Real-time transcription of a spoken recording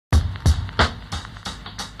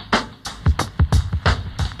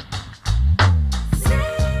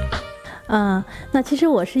那其实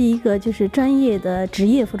我是一个就是专业的职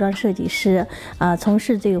业服装设计师，从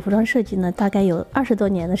事这个服装设计呢，大概有20多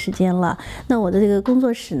年的时间了。那我的这个工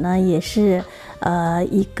作室呢，也是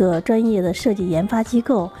一个专业的设计研发机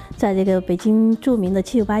构，在这个北京著名的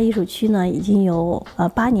798艺术区呢，已经有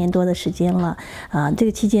8年多的时间了。这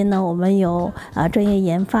个期间呢，我们有专业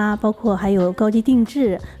研发，包括还有高级定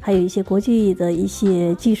制，还有一些国际的一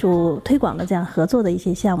些技术推广的这样合作的一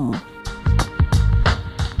些项目。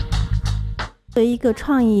作为一个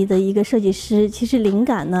创意的一个设计师，其实灵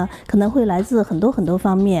感呢可能会来自很多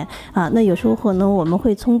方面那有时候可能我们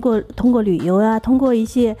会通过旅游啊，通过一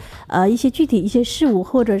些具体一些事物，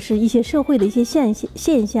或者是一些社会的一些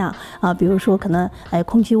现象比如说可能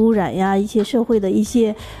空气污染呀，一些社会的一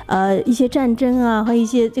些战争啊，和一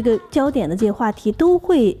些这个焦点的这些话题，都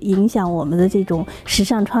会影响我们的这种时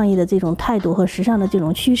尚创意的这种态度和时尚的这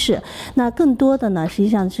种趋势。那更多的呢，实际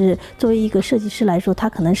上是作为一个设计师来说，它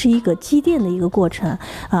可能是一个积淀的一个过程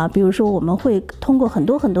比如说我们会通过很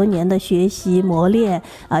多年的学习磨练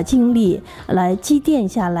经历来积淀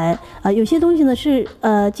下来有些东西呢是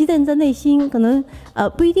积淀在内心，可能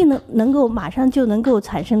不一定能够马上就能够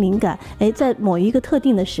产生灵感，在某一个特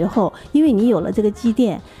定的时候，因为你有了这个积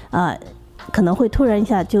淀可能会突然一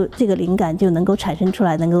下就这个灵感就能够产生出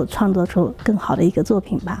来，能够创作出更好的一个作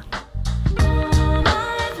品吧。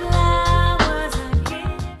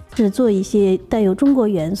是做一些带有中国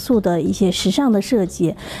元素的一些时尚的设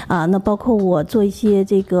计那包括我做一些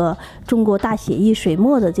这个中国大写意水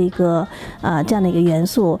墨的这个这样的一个元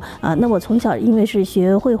素那我从小因为是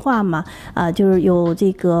学绘画嘛就是有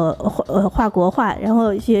这个画国画，然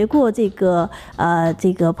后学过这个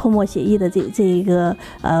泼墨写意的这一个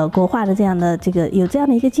国画的这样的有这样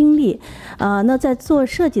的一个经历那在做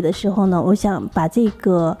设计的时候呢，我想把这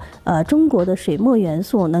个中国的水墨元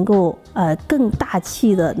素能够更大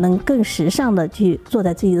气的能更时尚的去做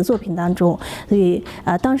在自己的作品当中，所以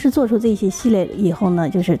当时做出这些系列以后呢，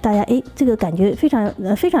就是大家这个感觉非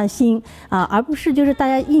常新而不是就是大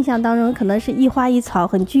家印象当中可能是一花一草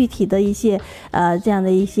很具体的一些这样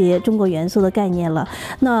的一些中国元素的概念了。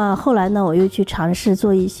那后来呢，我又去尝试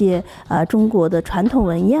做一些中国的传统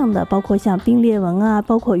纹样的，包括像冰裂纹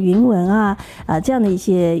包括云纹这样的一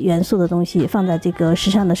些元素的东西放在这个时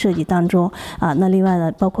尚的设计当中那另外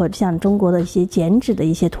呢，包括像中国的一些剪纸的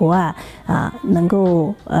一些图案能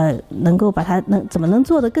够把它怎么能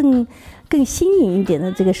做得更新颖一点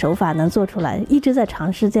的这个手法能做出来，一直在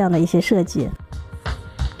尝试这样的一些设计。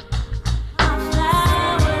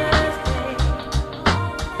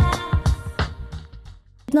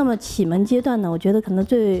那么启蒙阶段呢，我觉得可能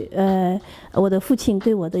我的父亲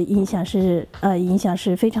对我的影响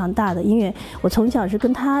是非常大的，因为我从小是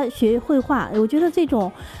跟他学绘画，我觉得这种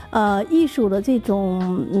艺术的这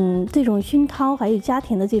种熏陶，还有家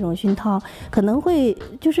庭的这种熏陶，可能会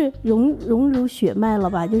就是融入血脉了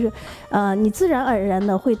吧，就是你自然而然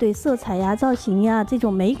的会对色彩呀、造型呀这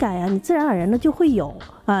种美感呀，你自然而然的就会有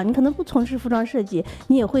你可能不从事服装设计，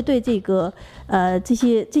你也会对这个这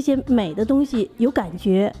些美的东西有感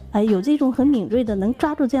觉有这种很敏锐的能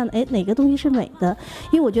抓住这样的哪个东西是美的，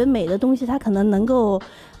因为我觉得美的东西它可能能够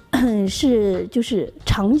就是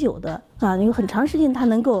长久的有很长时间它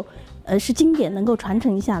能够是经典能够传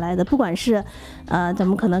承下来的，不管是咱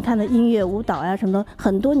们可能看的音乐舞蹈呀什么的，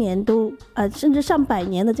很多年都甚至上百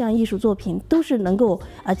年的这样艺术作品都是能够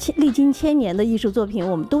历经1000年的艺术作品，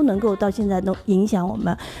我们都能够到现在都影响我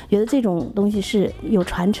们，觉得这种东西是有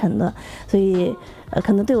传承的。所以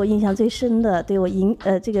可能对我印象最深的，对我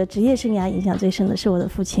这个职业生涯影响最深的是我的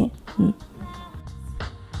父亲